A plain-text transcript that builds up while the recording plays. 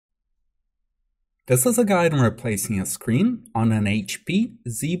This is a guide on replacing a screen on an HP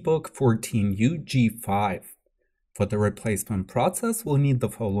Zbook 14U G5. For the replacement process, we'll need the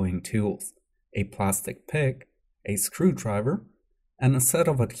following tools: a plastic pick, a screwdriver, and a set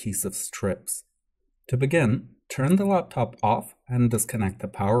of adhesive strips. To begin, turn the laptop off and disconnect the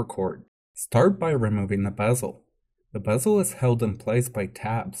power cord. Start by removing the bezel. The bezel is held in place by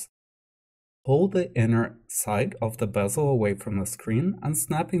tabs. Pull the inner side of the bezel away from the screen and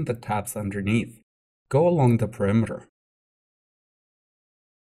snapping the tabs underneath. Go along the perimeter.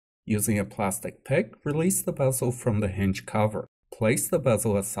 Using a plastic pick, release the bezel from the hinge cover. Place the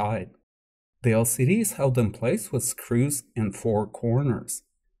bezel aside. The LCD is held in place with screws in 4 corners.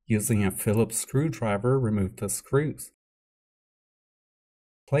 Using a Phillips screwdriver, remove the screws.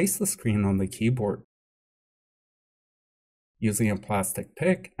 Place the screen on the keyboard. Using a plastic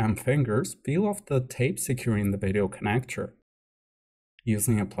pick and fingers, peel off the tape securing the video connector.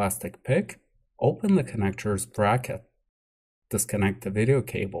 Using a plastic pick, open the connector's bracket. Disconnect the video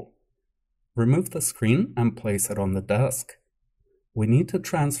cable. Remove the screen and place it on the desk. We need to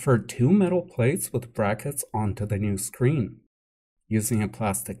transfer 2 metal plates with brackets onto the new screen. Using a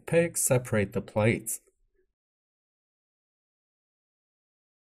plastic pick, separate the plates.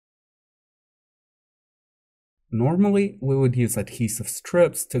 Normally, we would use adhesive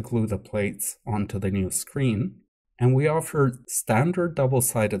strips to glue the plates onto the new screen, and we offer standard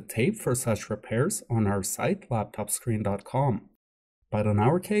double-sided tape for such repairs on our site, LaptopScreen.com. But in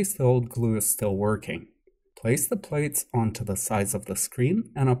our case, the old glue is still working. Place the plates onto the sides of the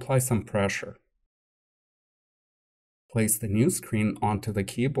screen and apply some pressure. Place the new screen onto the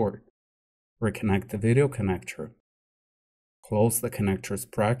keyboard. Reconnect the video connector. Close the connector's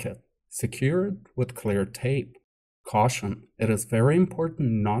bracket. Secure it with clear tape. Caution: it is very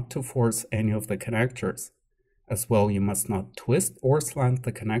important not to force any of the connectors. As well, you must not twist or slant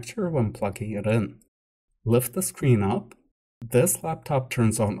the connector when plugging it in. Lift the screen up. This laptop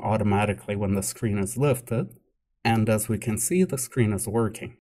turns on automatically when the screen is lifted, and as we can see, the screen is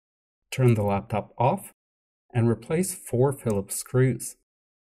working. Turn the laptop off and replace 4 Phillips screws.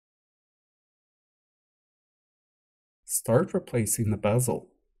 Start replacing the bezel.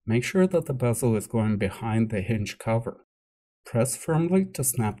 Make sure that the bezel is going behind the hinge cover. Press firmly to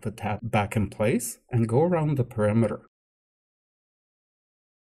snap the tab back in place and go around the perimeter.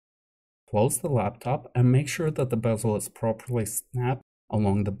 Close the laptop and make sure that the bezel is properly snapped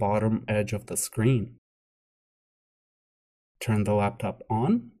along the bottom edge of the screen. Turn the laptop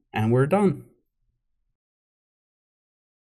on and we're done.